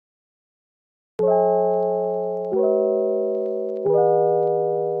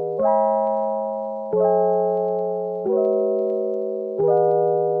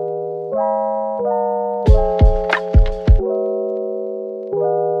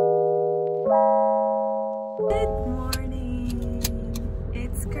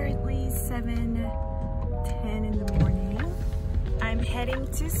Heading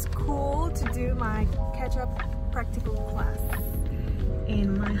to school to do my catch-up practical class,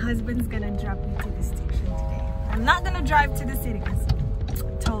 and my husband's gonna drop me to the station today. I'm not gonna drive to the city because I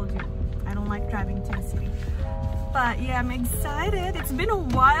told you I don't like driving to the city, but yeah, I'm excited. It's been a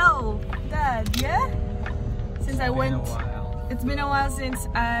while, Dad. Yeah, since I went. It's been a while since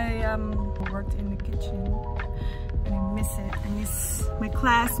I worked in the kitchen. I miss it. I miss my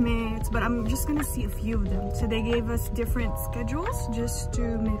classmates, but I'm just gonna see a few of them. So they gave us different schedules just to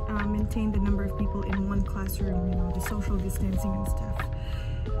maintain the number of people in one classroom, you know, the social distancing and stuff.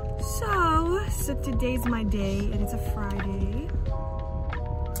 So today's my day, and it's a Friday.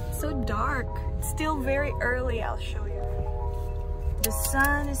 So dark. It's still very early. I'll show you. The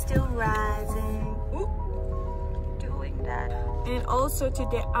sun is still rising. Ooh, doing that. And also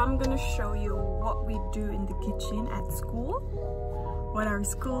today I'm gonna show you what we do in the kitchen at school, what our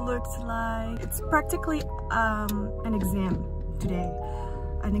school looks like. It's practically an exam today,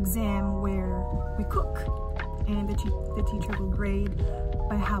 an exam where we cook, and the teacher will grade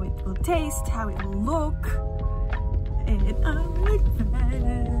by how it will taste, how it will look, and I'm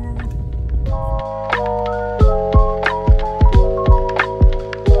excited.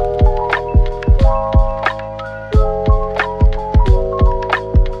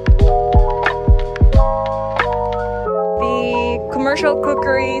 Commercial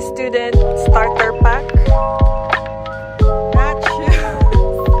cookery student starter pack. That shoes.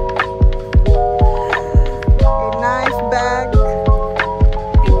 A nice bag.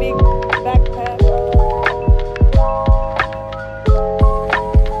 Big backpack.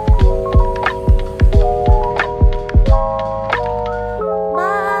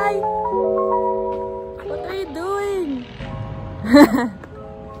 Bye. What are you doing?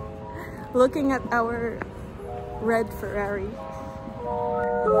 Looking at our red Ferrari.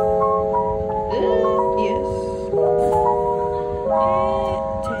 Yes.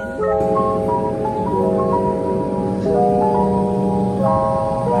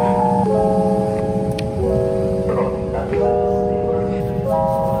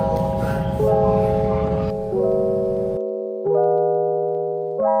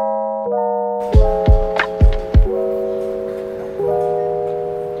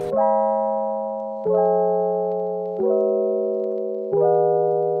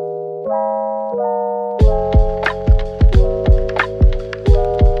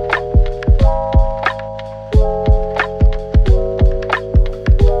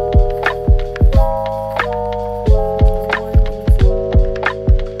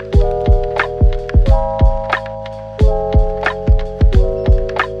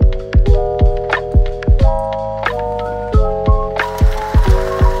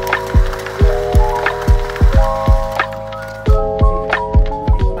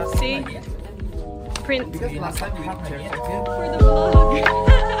 Print for the vlog.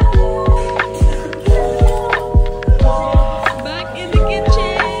 Back in the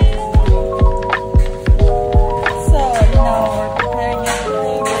kitchen. So now we're preparing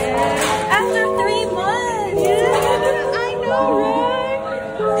everything after 3 months. Yeah, I know, right?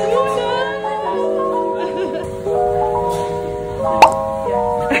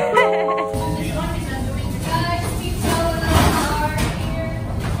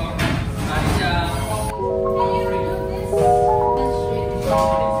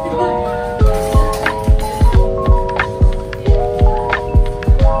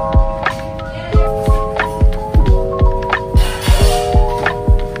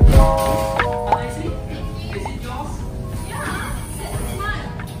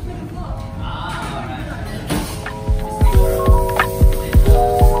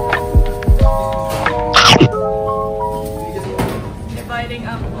 Dividing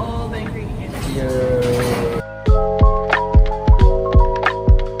up all the ingredients.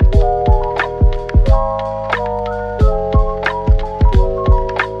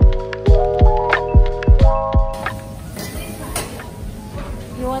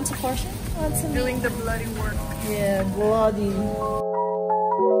 You want a portion? Want some? Doing the bloody work. Yeah, bloody.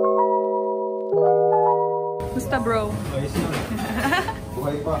 Musta, bro?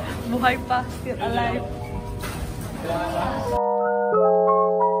 Buhay pa. Buhay pa. Still alive.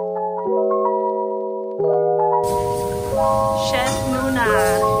 Chef Nuna.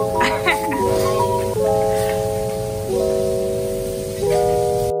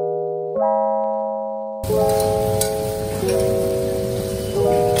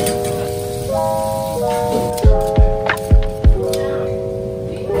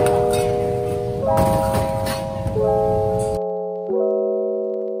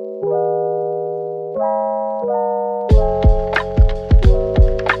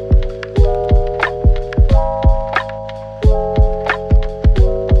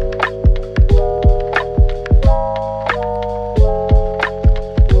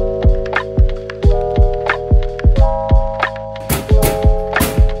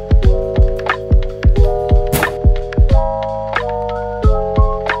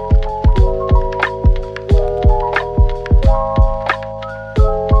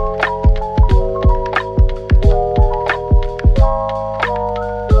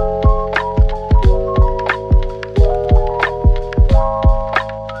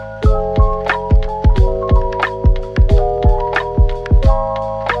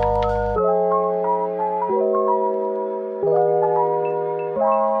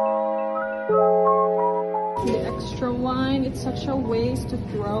 special ways to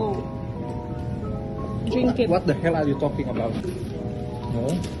throw. Drink it. What the hell are you talking about?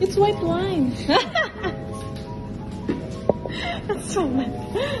 No. It's white wine. That's so wet.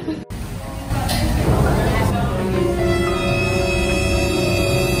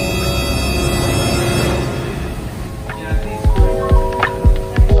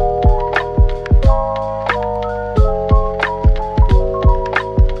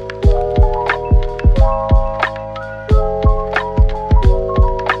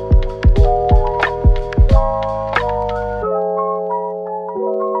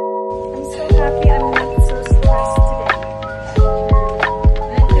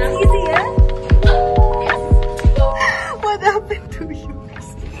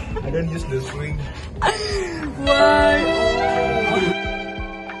 I don't use the swing. Why?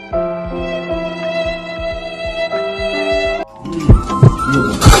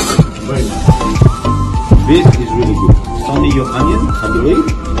 This is really good. It's only your onion, tandoori,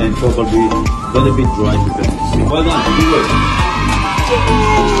 and probably a little bit dry because well done, good work.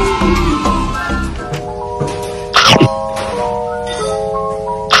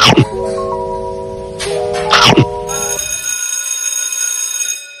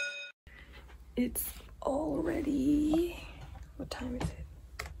 It's already, what time is it?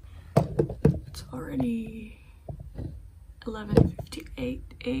 It's already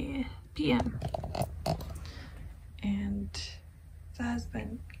 11:58 p.m. and the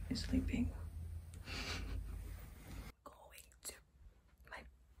husband is sleeping. Going to my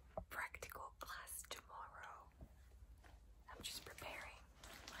practical class tomorrow. I'm just preparing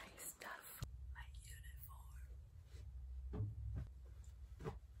my stuff, my uniform.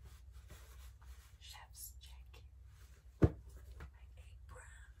 Chef's check. My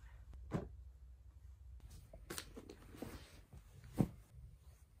apron.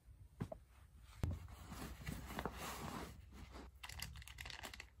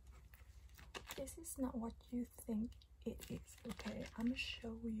 This is not what you think it is, okay? I'm gonna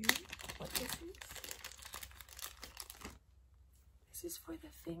show you what this is. This is for the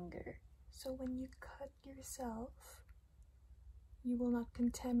finger. So when you cut yourself, you will not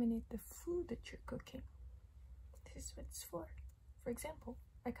contaminate the food that you're cooking. This is what it's for. For example,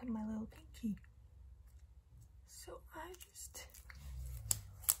 I cut my little pinky. So I just...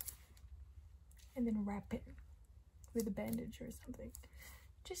 and then wrap it with a bandage or something.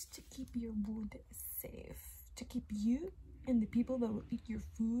 Just to keep your wood safe. To keep you and the people that will eat your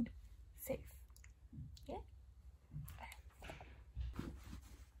food safe. Yeah?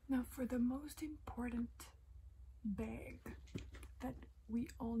 Now for the most important bag that we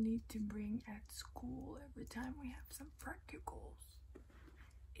all need to bring at school every time we have some practicals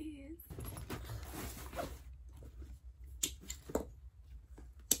is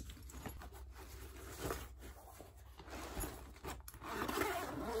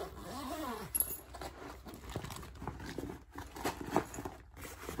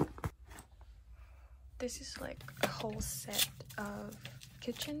this is like a whole set of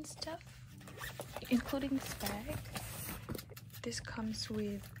kitchen stuff, including this bag. This comes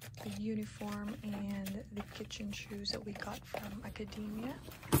with the uniform and the kitchen shoes that we got from academia.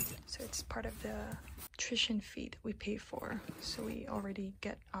 So it's part of the tuition fee that we pay for. So we already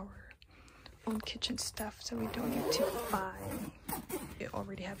get our own kitchen stuff, so we don't need to buy. You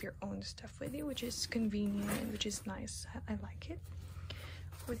already have your own stuff with you, which is convenient and which is nice. I like it.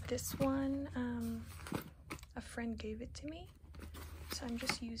 With this one, a friend gave it to me, so I'm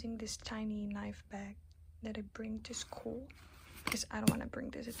just using this tiny knife bag that I bring to school because I don't want to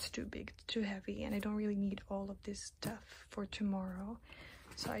bring this. It's too big, it's too heavy, and I don't really need all of this stuff for tomorrow,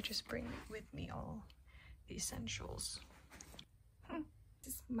 so I just bring with me all the essentials.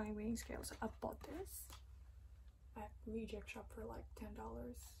 This is my weighing scale. So I bought this at Reject Shop for like $10.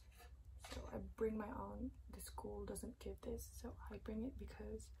 So I bring my own. The school doesn't give this, so I bring it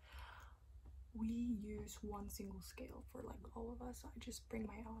because we use one single scale for like all of us. So I just bring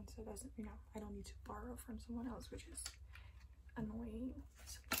my own, so it doesn't, you know, I don't need to borrow from someone else, which is annoying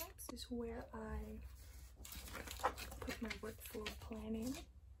sometimes. This is where I put my workflow planning,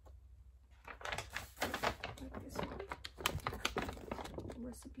 like this one,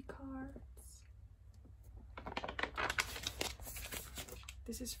 recipe cards.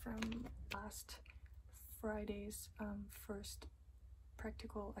 This is from last Friday's first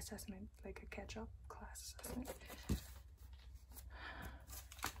practical assessment, like a catch-up class assessment.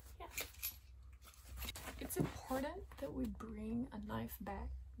 Yeah. It's important that we bring a knife bag.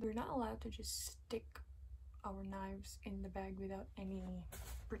 We're not allowed to just stick our knives in the bag without any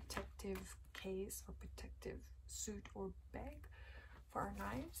protective case or protective suit or bag for our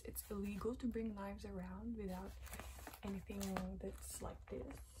knives. It's illegal to bring knives around without anything that's like this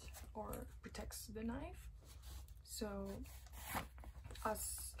or protects the knife. So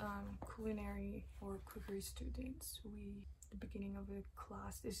us culinary or cookery students, the beginning of a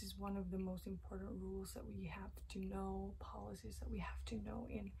class, this is one of the most important rules that we have to know, policies that we have to know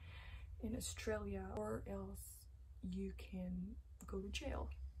in Australia, or else you can go to jail.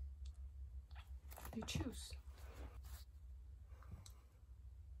 You choose.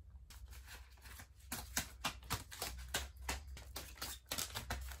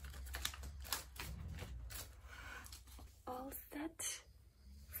 All set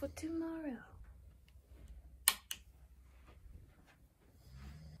for tomorrow.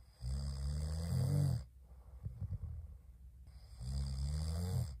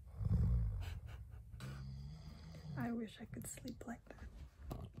 I wish I could sleep like that.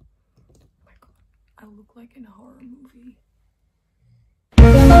 Oh my god, I look like in a horror movie.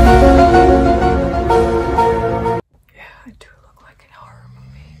 Yeah, I do look like in a horror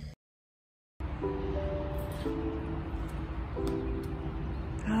movie.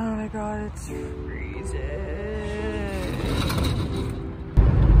 Oh my god, it's freezing.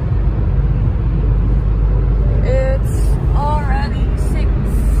 It's already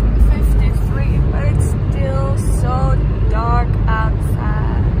 6:53, but it's still so dark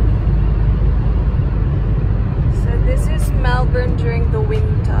outside. So this is Melbourne during the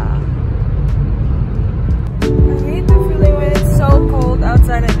winter. I hate the feeling when it's so cold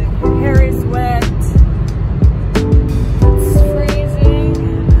outside and the hair is wet. It's freezing.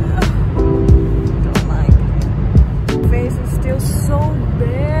 Don't like it. My face is still so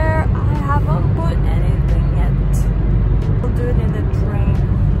bare. I haven't put anything yet. I'll do it in the drain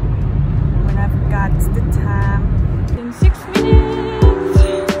when I've got the time. In 6 minutes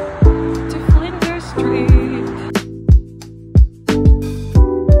to Flinders Street.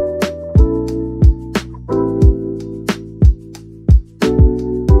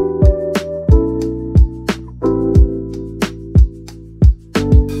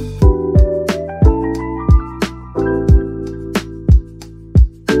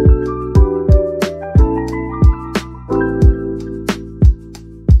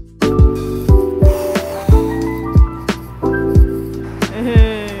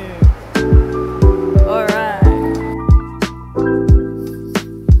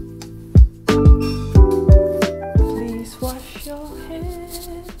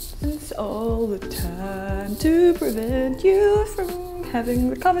 All the time to prevent you from having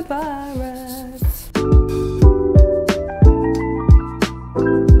the COVID virus.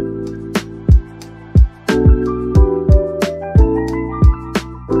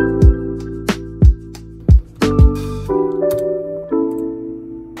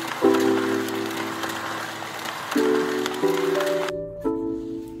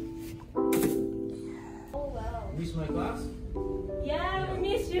 Miss my class? Yeah, we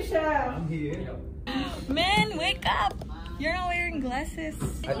missed you, Chef. I'm here. Man, wake up! You're not wearing glasses.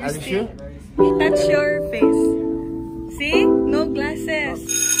 Are you sure? Touch your face. See? No glasses.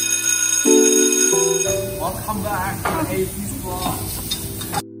 Welcome back to the 80s vlog.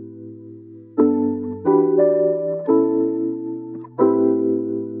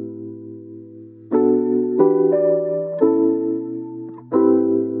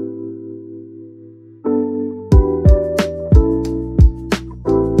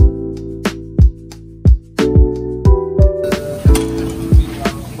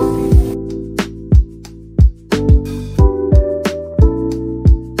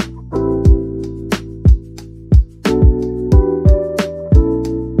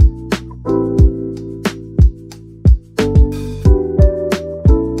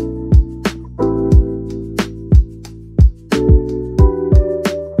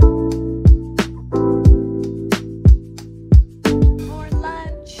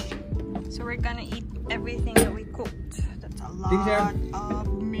 Everything that we cooked. That's a lot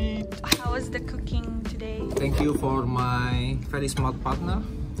of meat. How was the cooking today? Thank you for my very smart partner.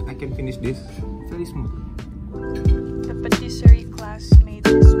 I can finish this very smooth. The patisserie class made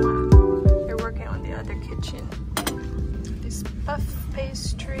this one. They're working on the other kitchen. This puff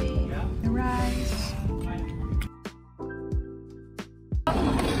pastry, the rice.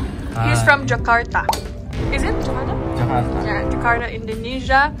 He's from Jakarta. Is it Jakarta? Jakarta. Yeah, Jakarta,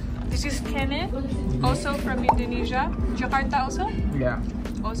 Indonesia. This is Kenneth, also from Indonesia. Jakarta also? Yeah.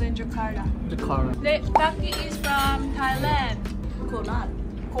 Also in Jakarta. Jakarta. Taki is from Thailand. Kolar.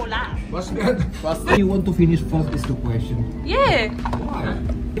 What's that? Why you want to finish first is the question. Yeah. Why?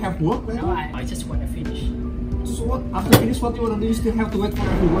 You have work? No, I just want to finish. So what? After finish what you want to do, you still have to wait for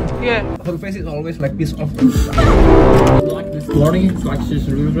everyone. Yeah. Her face is always like piece of. Like this morning, like she's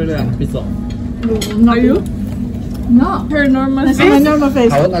really and pizza. Are you? No. Her normal That's face. my normal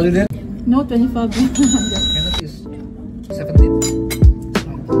face. How old are you then? No, 25. Kenneth is 17.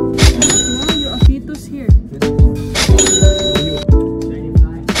 Wow, you're a fetus here.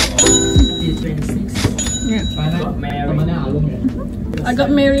 Yeah. I got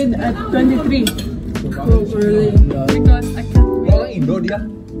married at 23. So early. Because I can't wait. Orang Indo dia.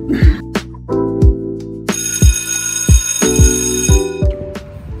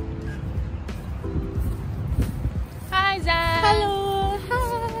 Hi Zan! Hello!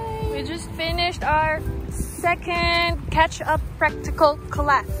 Hi! We just finished our second catch-up practical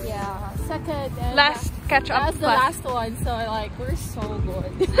class. Yeah, second and Last catch-up that's the class. last one, so like we're so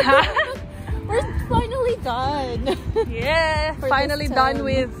good. We're finally done. Yeah! For Finally this done term.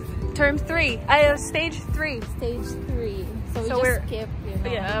 with term 3. Stage 3. Stage 3. So we So just we're- skipped, you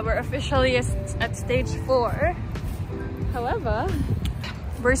know. Yeah, we're officially at stage 4. However,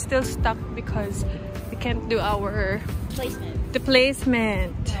 We're still stuck because we can't do our placement.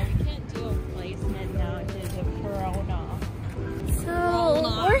 placement. No, we can't do a placement now due to Corona. So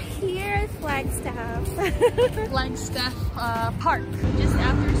Corona. we're here at Flagstaff. Flagstaff Park. Just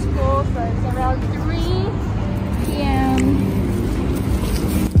after school, so it's around 3 p.m.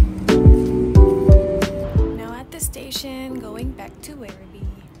 Now at the station, going back to Werribee.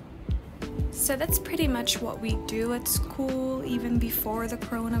 So that's pretty much what we do at school, even before the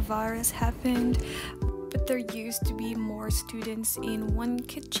coronavirus happened. But there used to be more students in one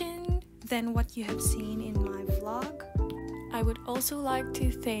kitchen than what you have seen in my vlog. I would also like to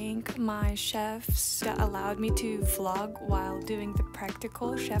thank my chefs that allowed me to vlog while doing the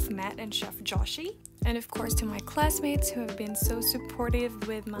practical, Chef Matt and Chef Joshi. And of course to my classmates who have been so supportive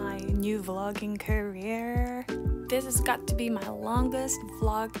with my new vlogging career. This has got to be my longest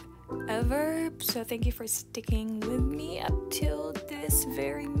vlog ever, so thank you for sticking with me up till this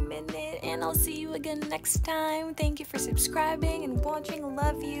very minute, and I'll see you again next time. Thank you for subscribing and watching.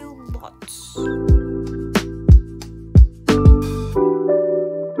 Love you lots.